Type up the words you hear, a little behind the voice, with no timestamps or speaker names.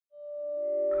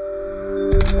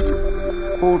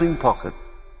folding pocket.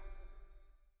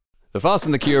 The Fast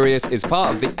and the Curious is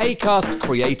part of the Acast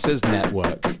Creators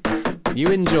Network. You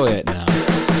enjoy it now.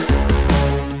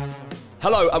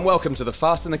 Hello and welcome to the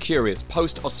Fast and the Curious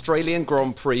post-Australian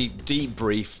Grand Prix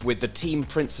debrief with the team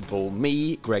principal,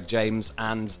 me, Greg James,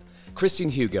 and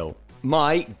Christian Hugill.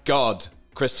 My God,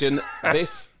 Christian,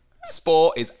 this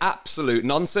sport is absolute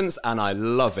nonsense and I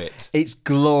love it. It's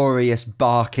glorious,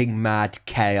 barking mad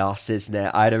chaos, isn't it?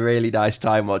 I had a really nice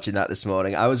time watching that this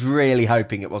morning. I was really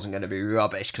hoping it wasn't going to be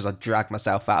rubbish because I dragged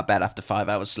myself out of bed after 5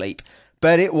 hours sleep,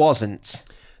 but it wasn't.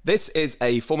 This is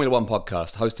a Formula One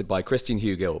podcast hosted by Christian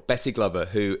Hugill, Betty Glover,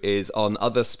 who is on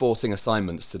other sporting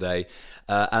assignments today,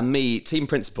 and me, team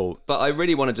principal. But I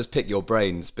really want to just pick your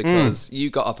brains because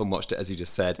you got up and watched it, as you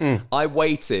just said. I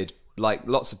waited, like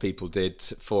lots of people did,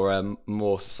 for a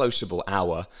more sociable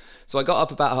hour. So I got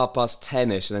up about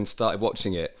 10:30ish and then started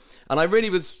watching it. And I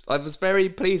was very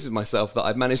pleased with myself that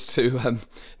I'd managed to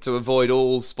avoid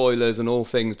all spoilers and all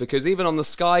things, because even on the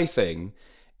Sky thing,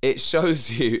 it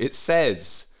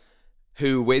says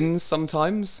who wins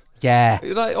sometimes. Yeah.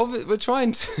 Like, we're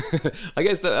trying to... I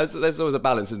guess there's always a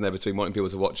balance, isn't there, between wanting people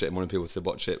to watch it and wanting people to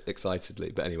watch it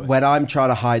excitedly. But anyway. When I'm trying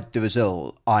to hide the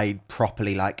result, I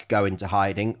properly go into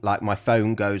hiding. Like, my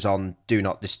phone goes on Do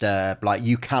Not Disturb. Like,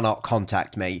 you cannot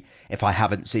contact me if I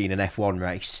haven't seen an F1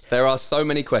 race. There are so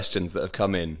many questions that have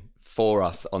come in for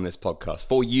us on this podcast,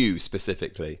 for you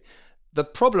specifically. The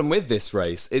problem with this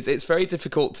race is it's very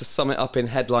difficult to sum it up in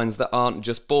headlines that aren't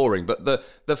just boring. But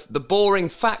the boring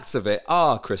facts of it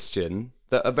are, Christian,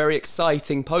 that a very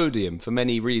exciting podium for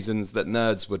many reasons that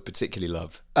nerds would particularly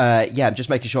love. Yeah, I'm just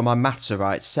making sure my maths are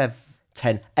right. 7,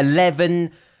 10,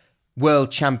 11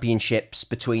 world championships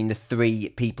between the three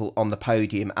people on the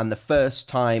podium. And the first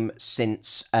time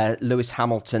since Lewis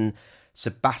Hamilton,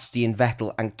 Sebastian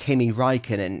Vettel and Kimi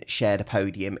Raikkonen shared a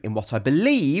podium in what I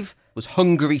believe was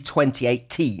Hungary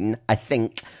 2018, I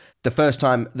think. The first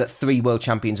time that three world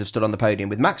champions have stood on the podium,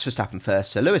 with Max Verstappen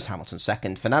first, Sir Lewis Hamilton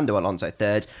second, Fernando Alonso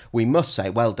third. We must say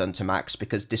well done to Max,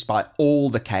 because despite all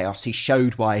the chaos, he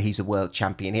showed why he's a world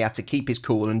champion. He had to keep his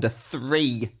cool under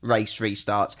 3 race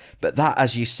restarts. But that,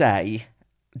 as you say,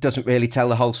 doesn't really tell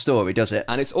the whole story, does it?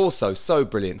 And it's also so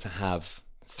brilliant to have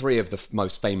 3 of the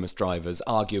most famous drivers,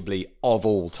 arguably of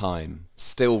all time,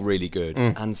 still really good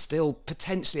and still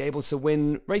potentially able to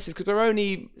win races, because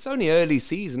it's only early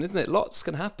season, isn't it? Lots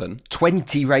can happen.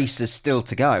 20 races still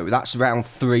to go. That's round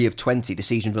 3 of 20. The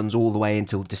season runs all the way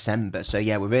until December. So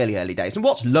yeah, we're really early days. And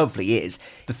what's lovely is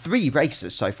the 3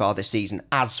 races so far this season,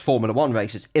 as Formula One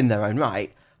races in their own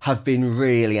right, have been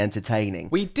really entertaining.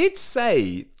 We did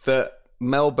say that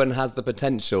Melbourne has the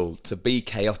potential to be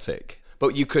chaotic,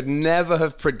 but you could never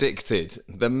have predicted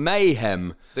the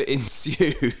mayhem that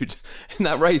ensued in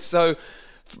that race. So,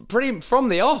 pretty from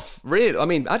the off, really. I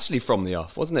mean, actually from the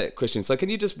off, wasn't it, Christian? So, can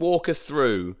you just walk us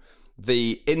through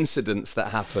the incidents that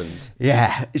happened?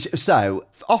 Yeah. So,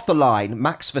 off the line,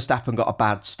 Max Verstappen got a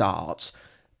bad start.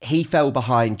 He fell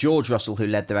behind George Russell, who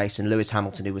led the race, and Lewis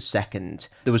Hamilton, who was second.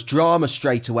 There was drama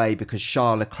straight away because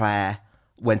Charles Leclerc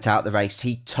went out the race.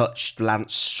 He touched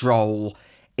Lance Stroll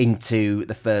into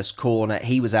the first corner.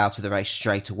 He was out of the race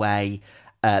straight away.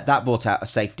 That brought out a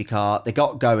safety car. They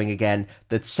got going again.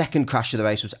 The second crash of the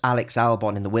race was Alex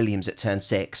Albon in the Williams at turn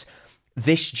 6.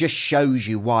 This just shows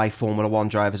you why Formula One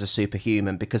drivers are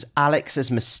superhuman, because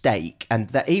Alex's mistake, and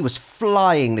that he was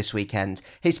flying this weekend.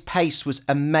 His pace was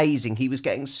amazing. He was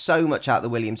getting so much out of the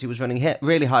Williams. He was running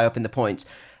really high up in the points.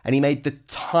 And he made the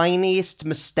tiniest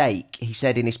mistake, he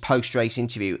said in his post-race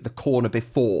interview, at the corner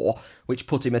before, which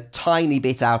put him a tiny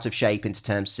bit out of shape into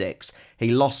turn 6. He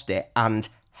lost it and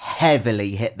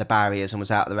heavily hit the barriers and was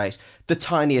out of the race. The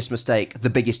tiniest mistake, the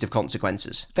biggest of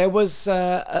consequences. There was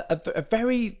a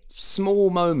very small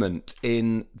moment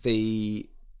in the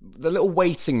little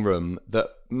waiting room that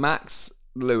Max,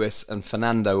 Lewis and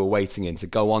Fernando were waiting in to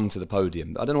go on to the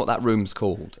podium. I don't know what that room's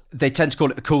called. They tend to call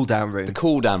it the cool-down room. The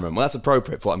cool-down room. Well, that's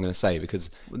appropriate for what I'm going to say,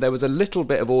 because there was a little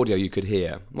bit of audio you could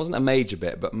hear. It wasn't a major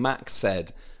bit, but Max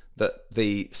said that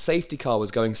the safety car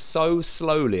was going so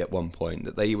slowly at one point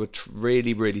that they were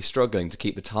really, really struggling to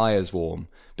keep the tyres warm,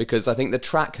 because I think the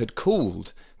track had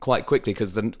cooled quite quickly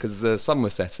because the sun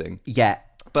was setting. Yeah.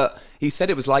 But he said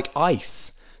it was like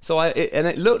ice. So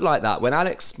it looked like that. When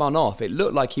Alex spun off, it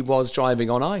looked like he was driving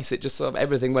on ice. It just sort of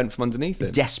everything went from underneath him.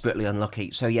 Desperately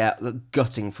unlucky. So yeah,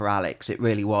 gutting for Alex. It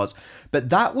really was. But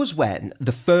that was when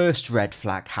the first red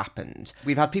flag happened.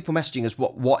 We've had people messaging us,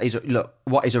 what is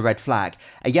a red flag?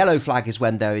 A yellow flag is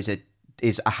when there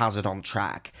is a hazard on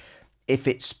track. If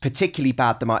it's particularly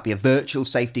bad, there might be a virtual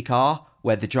safety car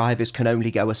where the drivers can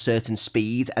only go a certain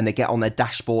speed and they get on their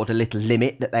dashboard a little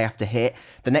limit that they have to hit.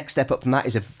 The next step up from that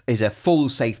is a full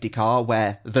safety car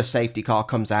where the safety car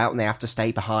comes out and they have to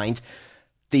stay behind.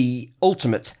 The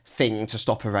ultimate thing to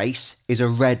stop a race is a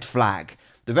red flag.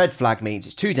 The red flag means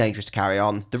it's too dangerous to carry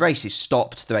on. The race is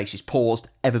stopped. The race is paused.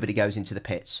 Everybody goes into the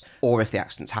pits. Or if the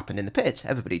accidents happen in the pit,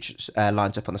 everybody just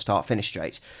lines up on the start-finish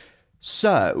straight.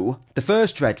 So, the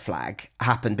first red flag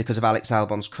happened because of Alex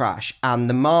Albon's crash, and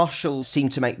the marshals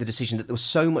seemed to make the decision that there was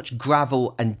so much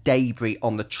gravel and debris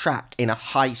on the track in a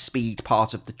high-speed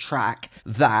part of the track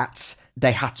that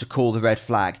they had to call the red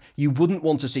flag. You wouldn't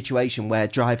want a situation where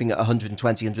driving at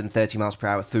 120, 130 miles per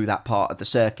hour through that part of the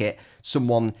circuit,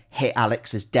 someone hit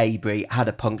Alex's debris, had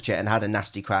a puncture and had a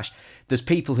nasty crash. There's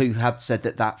people who had said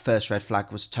that that first red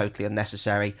flag was totally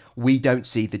unnecessary. We don't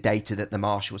see the data that the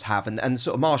marshals have, and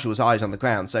sort of marshals' eyes on the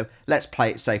ground, so let's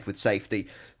play it safe with safety.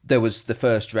 There was the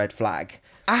first red flag.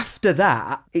 After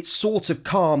that, it sort of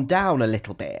calmed down a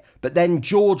little bit, but then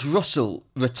George Russell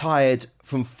retired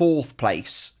from 4th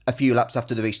place a few laps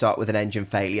after the restart with an engine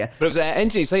failure. But it was an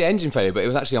engine, you say engine failure, but it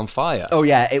was actually on fire. Oh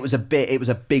yeah, it was a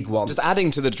big one. Just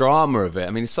adding to the drama of it.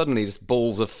 I mean, suddenly just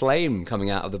balls of flame coming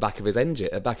out of the back of his engine,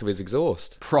 back of his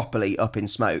exhaust. Properly up in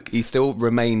smoke. He still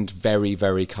remained very,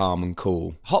 very calm and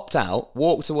cool. Hopped out,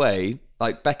 walked away,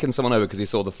 like beckoned someone over because he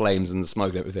saw the flames and the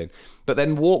smoke and everything. But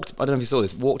then walked, I don't know if you saw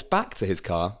this, walked back to his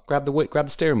car, grabbed the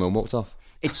steering wheel and walked off.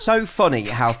 It's so funny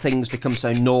how things become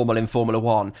so normal in Formula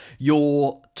One.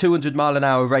 Your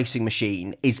 200-mile-an-hour racing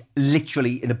machine is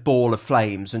literally in a ball of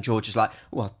flames, and George is like,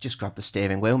 well, just grab the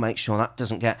steering wheel, make sure that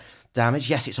doesn't get damaged.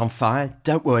 Yes, it's on fire.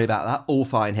 Don't worry about that. All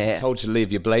fine here. Told you to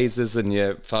leave your blazers and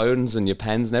your phones and your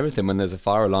pens and everything when there's a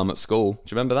fire alarm at school. Do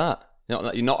you remember that?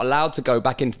 You're not allowed to go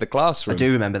back into the classroom. I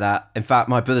do remember that. In fact,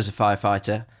 my brother's a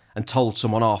firefighter and told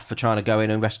someone off for trying to go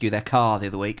in and rescue their car the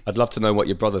other week. I'd love to know what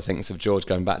your brother thinks of George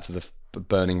going back to the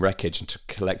burning wreckage and to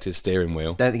collect his steering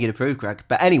wheel. Don't think he'd approve, Greg.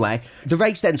 But anyway, the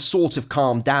race then sort of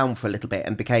calmed down for a little bit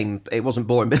and it wasn't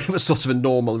boring, but it was sort of a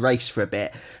normal race for a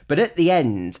bit. But at the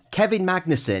end, Kevin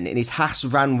Magnussen in his Haas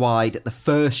ran wide at the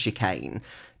first chicane,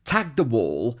 tagged the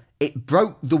wall, it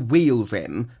broke the wheel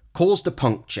rim, caused a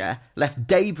puncture, left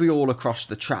debris all across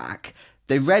the track.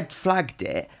 They red flagged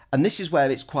it, and this is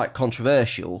where it's quite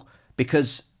controversial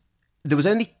because there was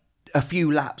only a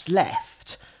few laps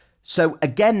left. So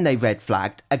again, they red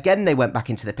flagged, again they went back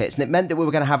into the pits, and it meant that we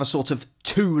were going to have a sort of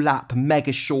 2-lap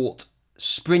mega short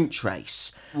sprint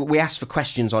race. We asked for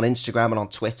questions on Instagram and on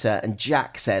Twitter, and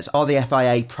Jack says, are the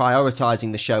FIA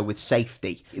prioritising the show with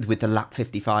safety with the lap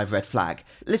 55 red flag?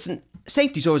 Listen,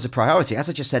 safety's always a priority. As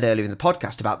I just said earlier in the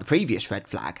podcast about the previous red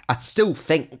flag, I still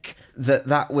think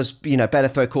that was, better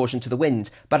throw caution to the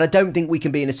wind. But I don't think we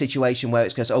can be in a situation where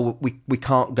it's going to, we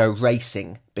can't go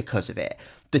racing because of it.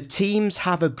 The teams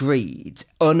have agreed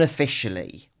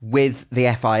unofficially with the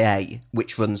FIA,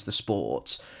 which runs the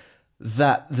sport,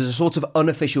 that there's a sort of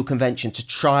unofficial convention to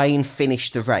try and finish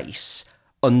the race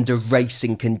under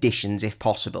racing conditions if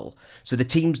possible. So the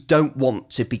teams don't want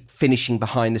to be finishing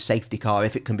behind the safety car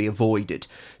if it can be avoided.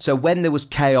 So when there was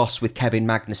chaos with Kevin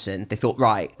Magnussen, they thought,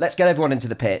 right, let's get everyone into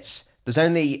the pits.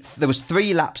 There was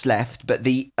 3 laps left, but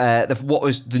what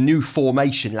was the new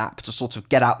formation lap to sort of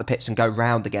get out the pits and go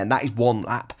round again, that is 1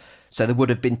 lap. So there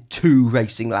would have been 2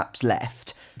 racing laps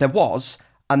left. There was,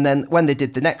 and then when they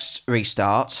did the next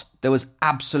restart, there was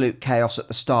absolute chaos at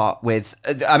the start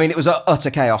it was utter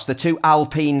chaos. The 2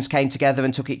 Alpines came together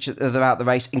and took each other out the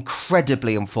race.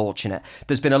 Incredibly unfortunate.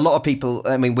 There's been a lot of people,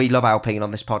 we love Alpine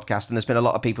on this podcast, and there's been a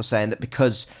lot of people saying that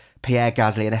because Pierre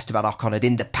Gasly and Esteban Ocon had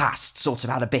in the past sort of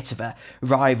had a bit of a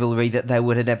rivalry that they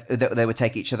would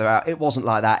take each other out. It wasn't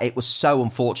like that. It was so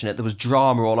unfortunate. There was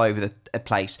drama all over the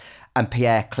place, and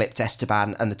Pierre clipped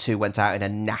Esteban and the 2 went out in a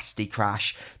nasty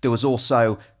crash. There was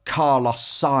also Carlos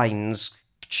Sainz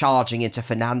charging into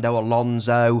Fernando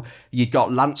Alonso. You'd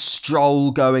got Lance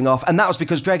Stroll going off, and that was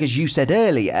because, Greg, as you said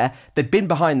earlier, they'd been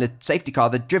behind the safety car,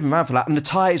 they'd driven around for that, and the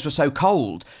tyres were so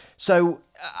cold. So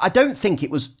I don't think it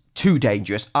was too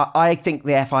dangerous. I think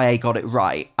the FIA got it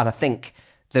right, and I think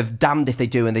they're damned if they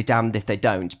do and they're damned if they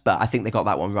don't, but I think they got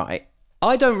that one right.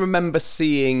 I don't remember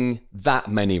seeing that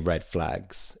many red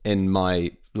flags in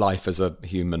my life as a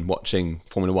human watching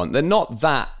Formula One. They're not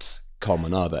that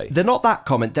common, are they? They're not that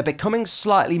common. They're becoming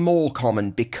slightly more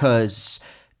common because,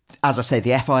 as I say,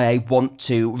 the FIA want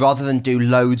to, rather than do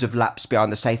loads of laps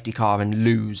behind the safety car and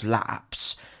lose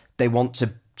laps, they want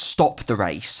to stop the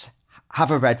race,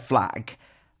 have a red flag,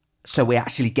 so we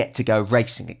actually get to go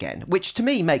racing again, which to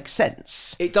me makes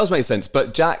sense. It does make sense,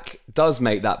 but Jack does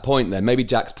make that point then. Maybe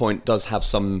Jack's point does have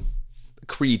some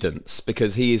credence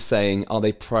because he is saying, are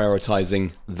they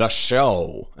prioritising the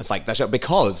show? It's like the show,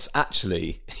 because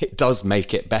actually it does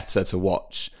make it better to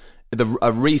watch.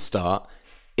 A restart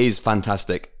is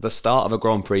fantastic. The start of a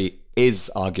Grand Prix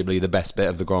is arguably the best bit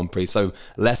of the Grand Prix, so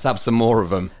let's have some more of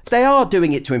them. They are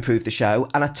doing it to improve the show,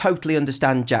 and I totally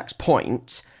understand Jack's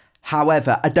point.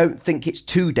 However, I don't think it's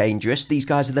too dangerous. These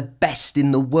guys are the best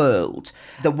in the world.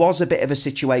 There was a bit of a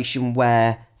situation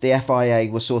where the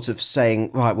FIA was sort of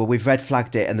saying, right, well, we've red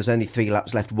flagged it and there's only 3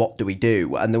 laps left. What do we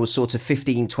do? And there was sort of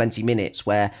 15, 20 minutes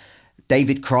where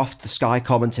David Croft, the Sky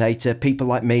commentator, people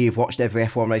like me who've watched every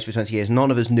F1 race for 20 years, none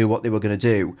of us knew what they were going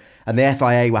to do. And the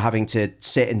FIA were having to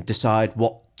sit and decide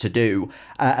what to do.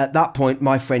 At that point,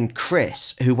 my friend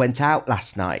Chris, who went out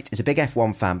last night, is a big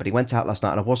F1 fan, but he went out last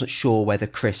night and I wasn't sure whether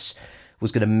Chris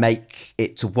was going to make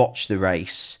it to watch the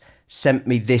race, sent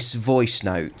me this voice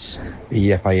note.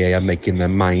 The FIA are making their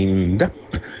mind up,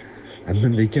 and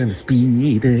then they're going to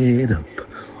speed it up,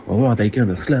 or are they going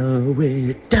to slow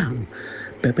it down?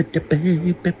 The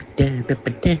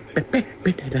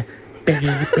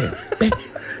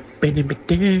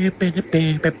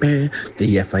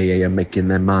FIA are making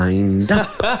their mind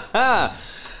up.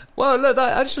 Well, look,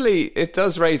 it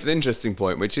does raise an interesting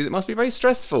point, which is it must be very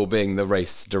stressful being the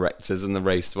race directors and the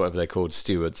race, whatever they're called,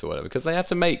 stewards or whatever, because they have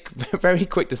to make very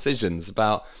quick decisions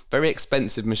about very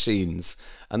expensive machines,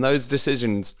 and those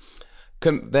decisions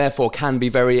therefore can be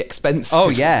very expensive. Oh,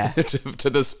 yeah. to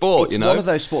the sport, it's you know? One of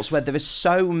those sports where there are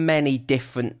so many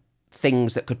different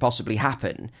things that could possibly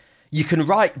happen. You can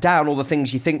write down all the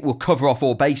things you think will cover off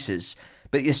all bases,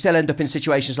 but you still end up in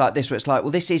situations like this where it's like,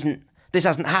 well, this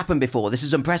hasn't happened before. This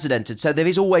is unprecedented. So there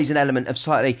is always an element of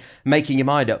slightly making your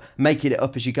mind up, making it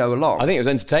up as you go along. I think it was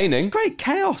entertaining. It's great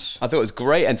chaos. I thought it was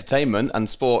great entertainment, and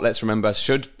sport, let's remember,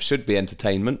 should be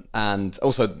entertainment. And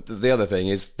also the other thing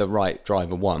is the right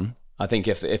driver won. I think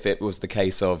if it was the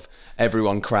case of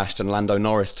everyone crashed and Lando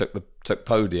Norris took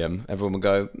podium, everyone would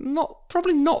go,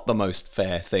 probably not the most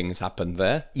fair things happened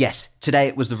there. Yes, today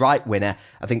it was the right winner.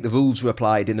 I think the rules were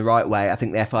applied in the right way. I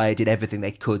think the FIA did everything they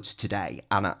could today,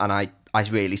 and I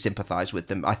really sympathise with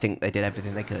them. I think they did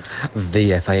everything they could.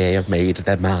 The FIA have made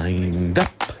their mind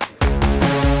up.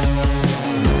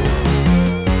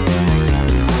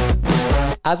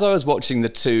 As I was watching the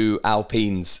 2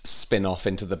 Alpines spin off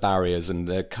into the barriers and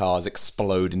the cars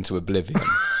explode into oblivion.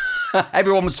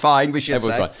 Everyone was fine, we should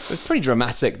Everyone's say. fine. It was pretty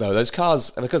dramatic, though. Those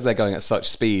cars, because they're going at such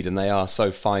speed and they are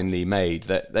so finely made,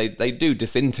 that they do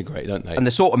disintegrate, don't they? And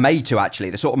they're sort of made to,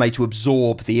 actually. They're sort of made to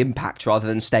absorb the impact rather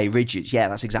than stay rigid. Yeah,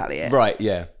 that's exactly it. Right,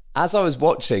 yeah. As I was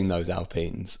watching those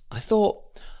Alpines, I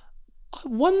thought, I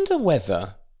wonder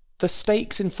whether the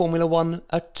stakes in Formula One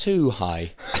are too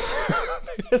high.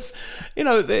 Because, you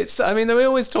know, we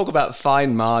always talk about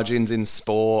fine margins in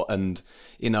sport and,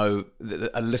 you know,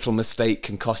 a little mistake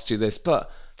can cost you this,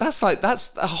 but that's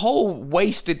a whole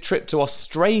wasted trip to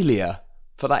Australia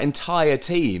for that entire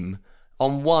team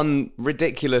on one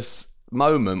ridiculous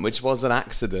moment, which was an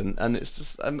accident. And it's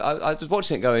just, I was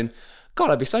watching it going,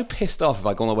 God, I'd be so pissed off if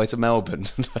I'd gone all the way to Melbourne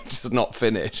and just not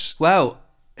finish. Well,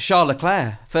 Charles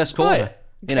Leclerc, first corner. Right.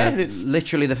 You know, it's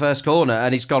literally the first corner,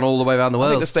 and he's gone all the way around the world.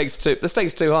 I think the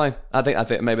stakes too high. I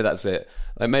think maybe that's it.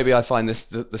 Like maybe I find this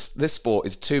sport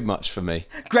is too much for me.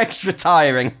 Greg's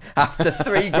retiring after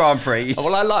 3 Grand Prix.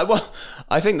 Well,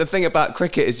 I think the thing about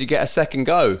cricket is you get a second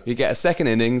go. You get a second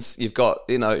innings. You've got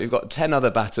 10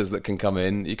 other batters that can come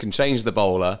in. You can change the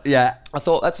bowler. Yeah. I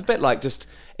thought that's a bit like just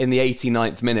in the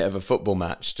 89th minute of a football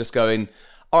match, just going,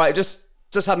 all right, just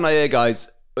had an idea,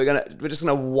 guys. We're just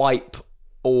gonna wipe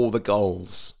all the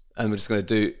goals, and we're just going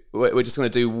to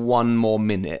do one more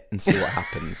minute and see what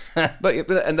happens.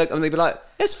 and they'd be like,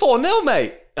 it's 4-0,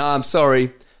 mate. I'm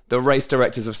sorry, the race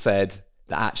directors have said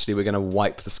that actually we're going to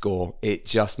wipe the score. It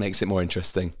just makes it more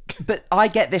interesting. But I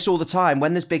get this all the time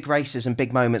when there's big races and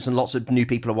big moments and lots of new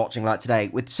people are watching, like today,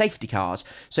 with safety cars.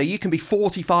 So you can be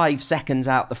 45 seconds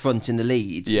out the front in the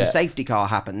lead. Yeah. The safety car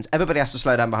happens. Everybody has to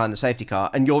slow down behind the safety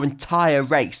car, and your entire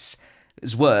race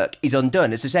work is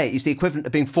undone. As I say, it's the equivalent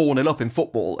of being 4-0 up in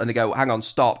football and they go, hang on,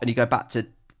 stop, and you go back to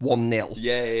 1-0.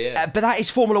 Yeah. But that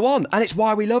is Formula One, and it's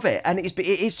why we love it, and it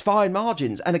is fine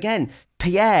margins. And again,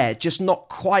 Pierre just not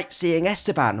quite seeing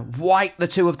Esteban wipe the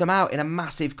 2 of them out in a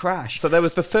massive crash. So there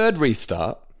was the 3rd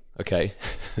restart. Okay,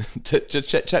 to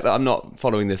check that I'm not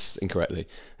following this incorrectly.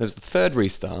 There was the 3rd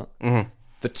restart. Mm-hmm.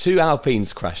 The 2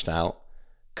 Alpines crashed out.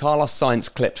 Carlos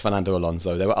Sainz clipped Fernando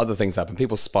Alonso. There were other things happen.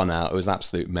 People spun out. It was an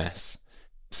absolute mess.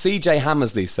 CJ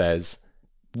Hammersley says,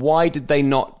 why did they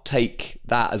not take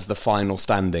that as the final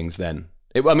standings then?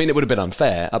 It would have been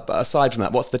unfair. But aside from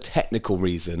that, what's the technical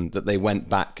reason that they went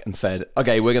back and said,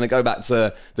 okay, we're going to go back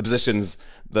to the positions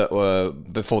that were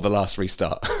before the last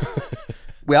restart?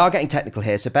 We are getting technical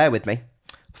here, so bear with me.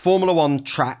 Formula One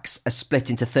tracks are split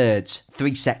into thirds,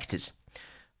 3 sectors.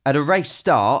 At a race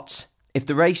start, if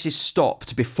the race is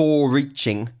stopped before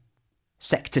reaching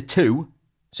sector 2,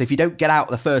 so if you don't get out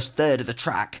the first third of the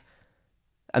track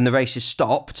and the race is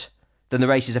stopped, then the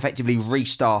race is effectively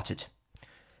restarted.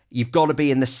 You've got to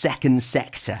be in the second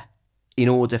sector in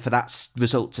order for that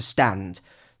result to stand.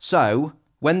 So,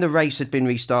 when the race had been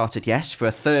restarted, yes, for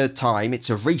a third time, it's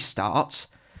a restart.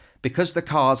 Because the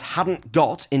cars hadn't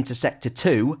got into sector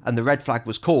 2 and the red flag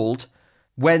was called,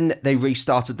 when they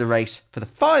restarted the race for the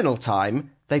final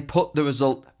time, they put the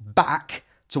result back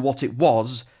to what it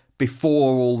was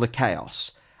before all the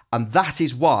chaos. And that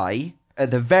is why, at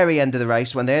the very end of the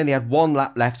race, when they only had 1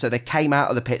 lap left, so they came out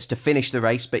of the pits to finish the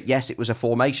race, but yes, it was a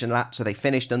formation lap, so they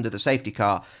finished under the safety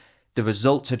car, the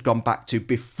result had gone back to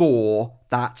before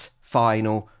that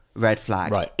final red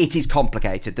flag. Right. It is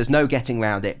complicated. There's no getting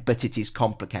around it, but it is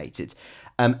complicated.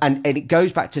 And it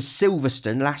goes back to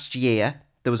Silverstone last year.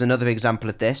 There was another example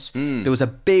of this. There was a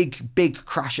big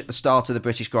crash at the start of the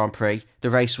British Grand Prix. The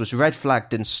race was red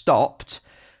flagged and stopped,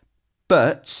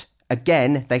 but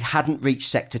again, they hadn't reached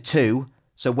sector 2,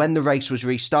 so when the race was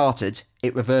restarted,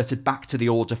 it reverted back to the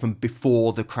order from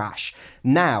before the crash.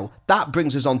 Now, that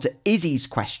brings us on to Izzy's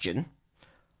question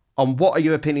on what are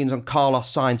your opinions on Carlos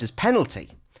Sainz's penalty?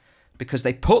 Because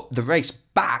they put the race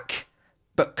back,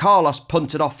 but Carlos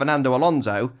punted off Fernando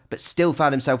Alonso, but still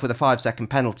found himself with a 5-second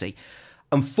penalty.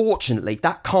 Unfortunately,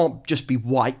 that can't just be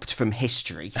wiped from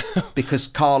history because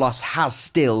Carlos has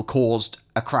still caused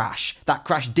a crash. That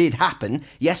crash did happen.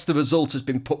 Yes, the result has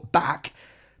been put back,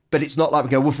 but it's not like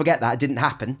we go, we'll forget that, it didn't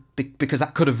happen, because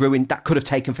that could have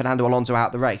taken Fernando Alonso out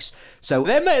of the race. So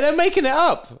they're making it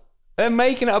up. They're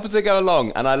making it up as they go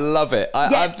along, and I love it.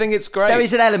 I think it's great. There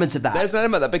is an element of that. There's an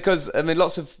element of that because,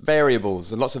 lots of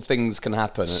variables and lots of things can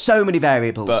happen. So many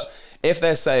variables. But if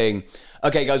they're saying,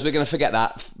 okay, guys, we're going to forget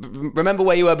that. Remember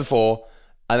where you were before.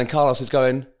 And then Carlos is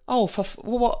going,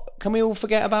 what? Can we all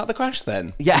forget about the crash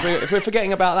then? Yeah. If we're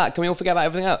forgetting about that, can we all forget about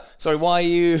everything else? Sorry, why are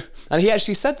you... And he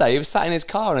actually said that. He was sat in his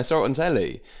car and I saw it on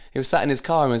telly. He was sat in his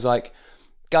car and was like,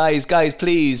 guys,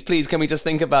 please, can we just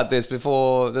think about this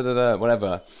before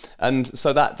whatever? And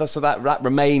so that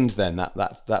remained then,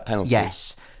 that penalty.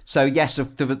 Yes. So yes,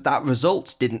 that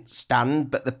result didn't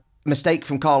stand, but the mistake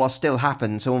from Carlos still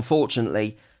happened. So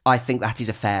unfortunately, I think that is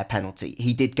a fair penalty.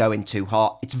 He did go in too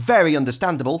hot. It's very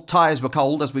understandable. Tyres were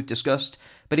cold, as we've discussed,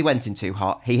 but he went in too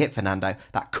hot. He hit Fernando.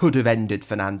 That could have ended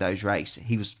Fernando's race.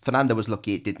 Fernando was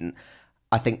lucky it didn't.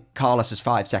 I think Carlos's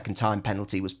 5-second time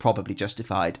penalty was probably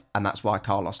justified, and that's why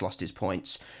Carlos lost his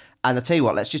points. And I'll tell you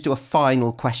what, let's just do a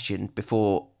final question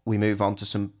before we move on to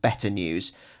some better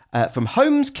news. From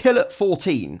Holmes Kill at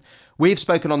 14, we've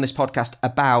spoken on this podcast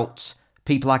about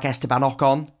people like Esteban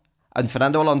Ocon and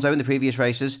Fernando Alonso in the previous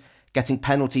races getting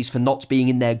penalties for not being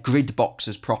in their grid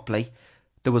boxes properly.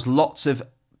 There was lots of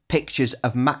pictures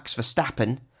of Max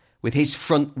Verstappen with his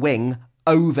front wing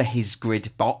over his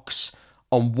grid box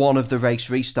on one of the race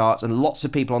restarts, and lots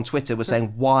of people on Twitter were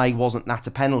saying, why wasn't that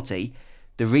a penalty?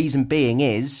 The reason being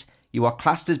is you are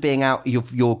classed as being out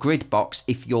of your grid box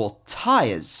if your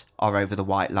tyres are over the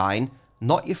white line,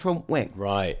 not your front wing.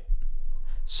 Right.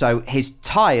 So his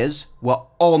tyres were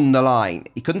on the line.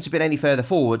 He couldn't have been any further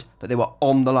forward, but they were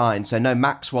on the line. So no,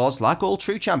 Max was, like all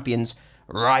true champions,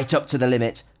 right up to the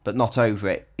limit, but not over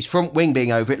it. His front wing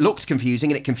being over it looked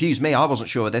confusing, and it confused me. I wasn't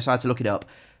sure of this. I had to look it up.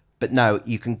 But no,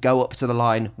 you can go up to the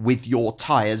line with your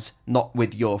tyres, not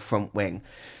with your front wing.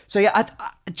 So yeah,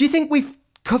 do you think we've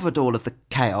covered all of the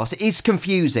chaos? It is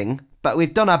confusing, but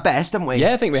we've done our best, haven't we?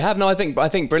 Yeah, I think we have. No, I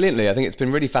think brilliantly. I think it's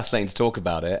been really fascinating to talk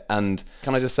about it. And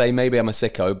can I just say, maybe I'm a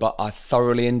sicko, but I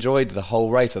thoroughly enjoyed the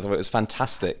whole race. I thought it was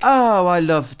fantastic. Oh, I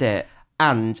loved it.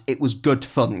 And it was good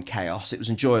fun chaos. It was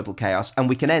enjoyable chaos. And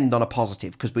we can end on a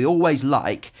positive, because we always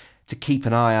like to keep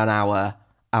an eye on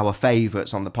our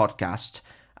favourites on the podcast.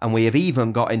 And we have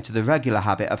even got into the regular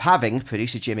habit of having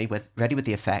producer Jimmy ready with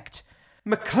the effect,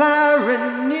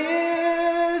 McLaren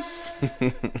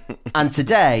news. And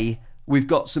today we've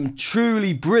got some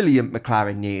truly brilliant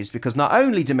McLaren news, because not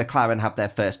only do McLaren have their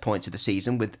first points of the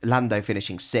season with Lando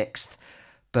finishing 6th,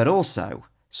 but also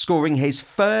scoring his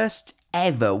first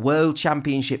ever World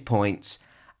Championship points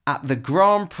at the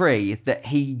Grand Prix that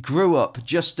he grew up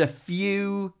just a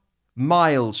few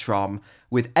miles from,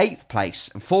 with 8th place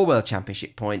and 4 World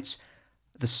Championship points,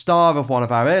 the star of one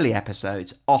of our early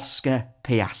episodes, Oscar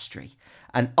Piastri.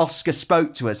 And Oscar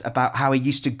spoke to us about how he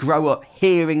used to grow up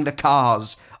hearing the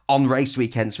cars on race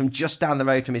weekends from just down the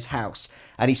road from his house.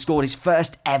 And he scored his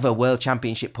first ever World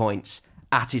Championship points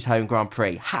at his home Grand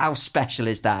Prix. How special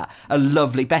is that? A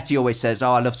lovely... Betty always says,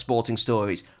 I love sporting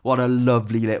stories. What a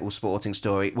lovely little sporting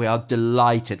story. We are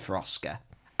delighted for Oscar.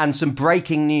 And some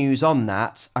breaking news on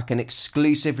that, I can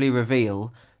exclusively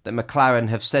reveal that McLaren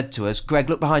have said to us, Greg,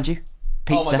 look behind you.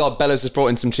 Pizza. Oh my God, Bella's just brought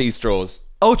in some cheese straws.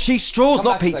 Oh, cheese straws, Come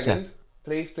not back a pizza. second.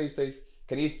 Please.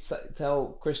 Can you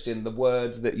tell Christian the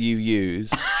words that you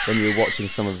used when you were watching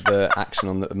some of the action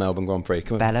on the Melbourne Grand Prix?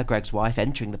 Come on. Bella, Greg's wife,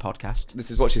 entering the podcast.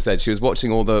 This is what she said. She was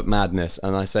watching all the madness,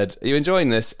 and I said, "Are you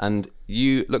enjoying this?" And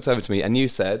you looked over to me, and you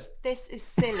said, "This is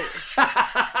silly."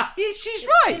 She's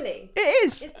right. Silly. It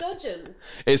is. It's dodgems.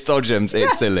 It's dodgems.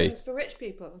 It's silly. Dodgems for rich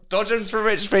people. Dodgems for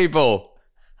rich people.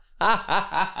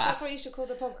 That's what you should call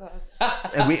the podcast.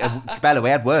 Bella, we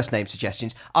had worse name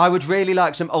suggestions. I would really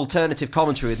like some alternative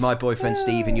commentary with my boyfriend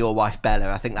Steve and your wife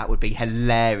Bella. I think that would be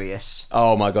hilarious.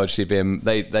 Oh my God,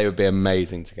 they would be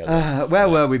amazing together. Where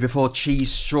were we before cheese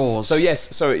straws? So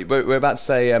yes, sorry, we're about to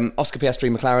say Oscar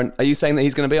Piastri McLaren. Are you saying that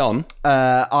he's going to be on?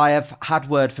 I have had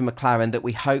word from McLaren that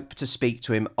we hope to speak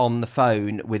to him on the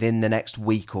phone within the next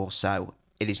week or so.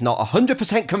 It is not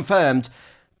 100% confirmed,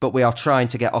 but we are trying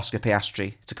to get Oscar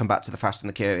Piastri to come back to the Fast and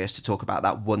the Curious to talk about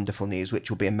that wonderful news,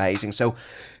 which will be amazing. So,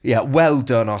 yeah, well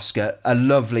done, Oscar. A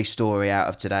lovely story out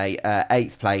of today.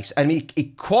 8th place. And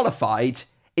he qualified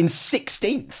in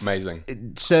 16th. Amazing.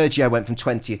 Sergio went from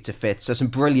 20th to 5th. So some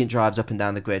brilliant drives up and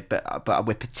down the grid. But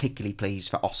we're particularly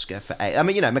pleased for Oscar for 8th. I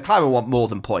mean, McLaren want more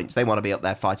than points. They want to be up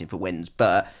there fighting for wins.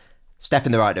 But... step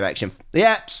in the right direction.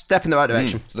 Yeah, step in the right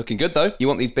direction. It's looking good, though. You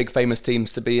want these big, famous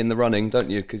teams to be in the running, don't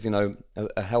you? Because,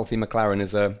 a healthy McLaren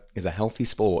is a healthy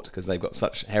sport because they've got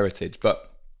such heritage.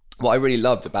 But what I really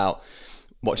loved about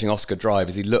watching Oscar drive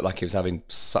is he looked like he was having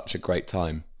such a great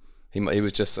time. He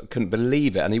was just, couldn't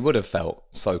believe it. And he would have felt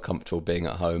so comfortable being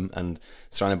at home and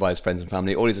surrounded by his friends and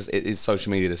family. All his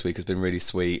social media this week has been really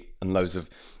sweet and loads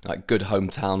of good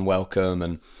hometown welcome,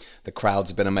 and the crowds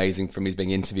have been amazing from he's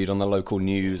being interviewed on the local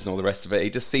news and all the rest of it. He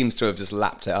just seems to have just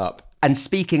lapped it up. And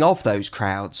speaking of those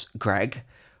crowds, Greg,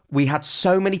 we had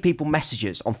so many people message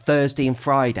us on Thursday and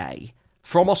Friday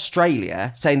from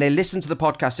Australia saying they listened to the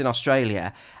podcast in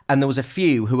Australia, and there was a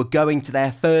few who were going to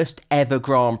their first ever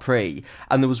Grand Prix,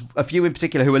 and there was a few in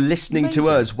particular who were listening to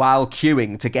us while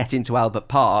queuing to get into Albert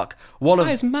Park. That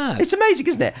is mad. It's amazing,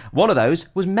 isn't it? One of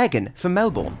those was Megan from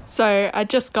Melbourne. So I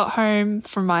just got home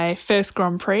from my first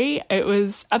Grand Prix. It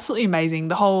was absolutely amazing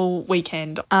the whole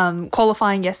weekend.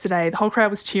 Qualifying yesterday, the whole crowd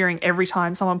was cheering every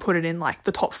time someone put it in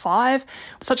the top 5.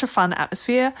 Such a fun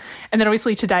atmosphere. And then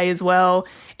obviously today as well,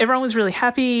 everyone was really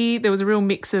happy. There was a real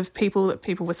mix of people that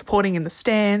people were supporting in the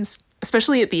stands,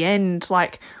 especially at the end.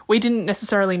 We didn't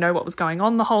necessarily know what was going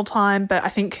on the whole time, but I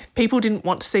think people didn't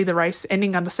want to see the race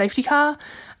ending under safety car.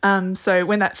 So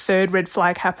when that third red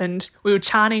flag happened, we were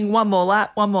chanting one more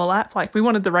lap. We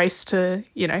wanted the race to,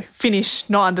 finish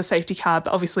not under safety car,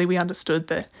 but obviously we understood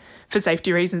that for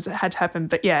safety reasons it had to happen.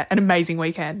 But yeah, an amazing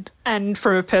weekend. And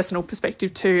from a personal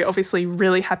perspective too, obviously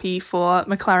really happy for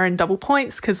McLaren double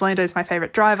points because Lando's my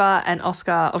favourite driver and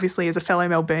Oscar obviously is a fellow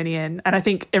Melburnian. And I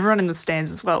think everyone in the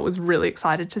stands as well was really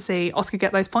excited to see Oscar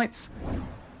get those points.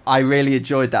 I really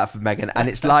enjoyed that from Megan, and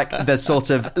it's like the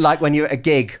sort of like when you're at a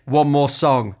gig, one more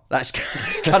song. That's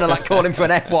kind of like calling for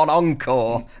an F1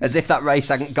 encore, as if that race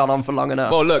hadn't gone on for long enough.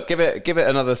 Well, look, give it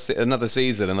another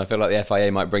season, and I feel like the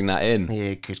FIA might bring that in.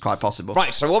 Yeah, it's quite possible.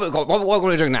 Right. So what we're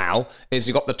going to do now is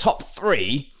you've got the top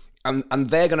 3, and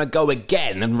they're going to go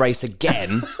again and race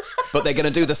again, but they're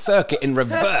going to do the circuit in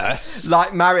reverse,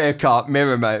 like Mario Kart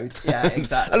mirror mode. Yeah,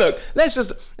 exactly. And look,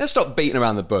 let's stop beating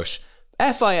around the bush.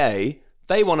 FIA.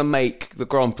 They want to make the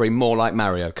Grand Prix more like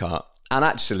Mario Kart. And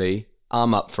actually,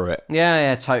 I'm up for it.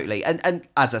 Yeah, totally. And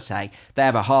as I say, they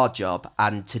have a hard job.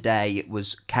 And today it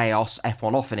was chaos.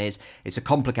 F1 often is. It's a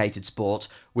complicated sport.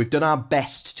 We've done our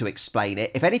best to explain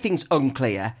it. If anything's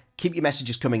unclear, keep your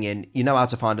messages coming in. You know how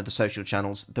to find the social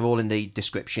channels. They're all in the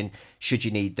description should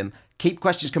you need them. Keep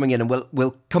questions coming in and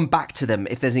we'll come back to them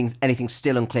if there's anything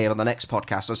still unclear on the next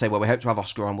podcast. I'll say, we hope to have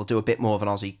Oscar on. We'll do a bit more of an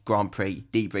Aussie Grand Prix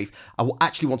debrief. I will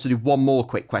actually want to do one more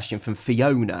quick question from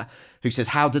Fiona, who says,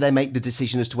 how do they make the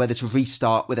decision as to whether to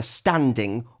restart with a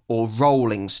standing or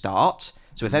rolling start?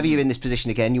 So if ever you're in this position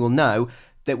again, you will know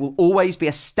there will always be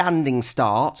a standing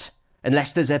start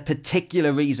unless there's a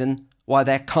particular reason why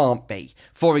there can't be.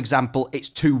 For example, it's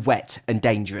too wet and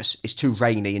dangerous. It's too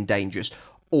rainy and dangerous.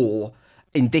 Or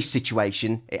in this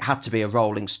situation, it had to be a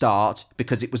rolling start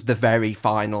because it was the very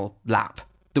final lap.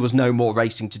 There was no more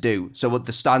racing to do. So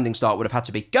the standing start would have had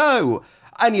to be go.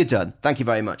 And you're done. Thank you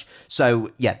very much.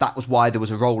 So, yeah, that was why there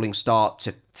was a rolling start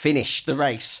to finish the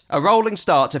race. A rolling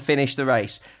start to finish the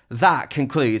race. That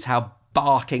concludes how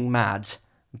barking mad,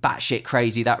 batshit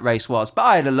crazy that race was. But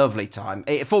I had a lovely time.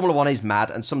 Formula One is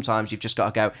mad, and sometimes you've just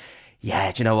got to go,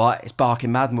 yeah, do you know what? It's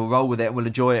barking mad, and we'll roll with it, we'll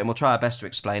enjoy it, and we'll try our best to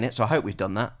explain it. So I hope we've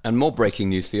done that. And more breaking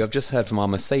news for you. I've just heard from our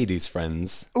Mercedes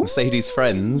friends. Ooh. Mercedes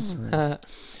friends.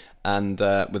 And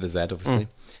with a Z, obviously.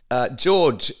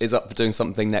 George is up for doing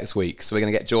something next week, so we're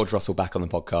going to get George Russell back on the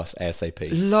podcast ASAP.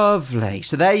 Lovely.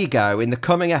 So there you go. In the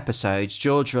coming episodes,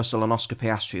 George Russell and Oscar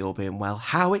Piastri all being well.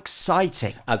 How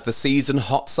exciting. As the season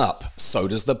hots up, so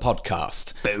does the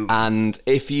podcast. Boom. And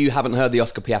if you haven't heard the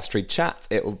Oscar Piastri chat,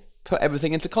 it will put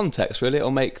everything into context, really.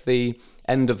 It'll make the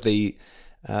end of the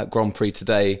Grand Prix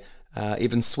today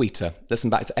even sweeter. Listen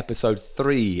back to episode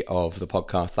 3 of the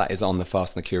podcast. That is on the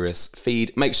Fast and the Curious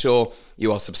feed. Make sure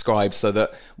you are subscribed so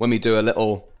that when we do a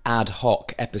little ad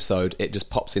hoc episode, it just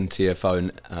pops into your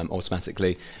phone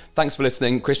automatically. Thanks for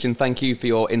listening. Christian, thank you for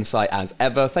your insight as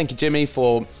ever. Thank you, Jimmy,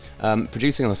 for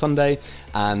producing on a Sunday.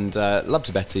 And love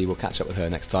to Betty. We'll catch up with her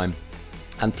next time.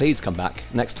 And please come back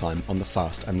next time on the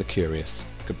Fast and the Curious.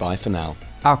 Goodbye for now.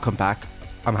 I'll come back.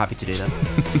 I'm happy to do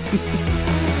that.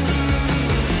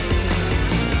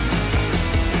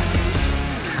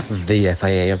 The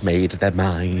FIA have made their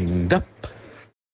mind up.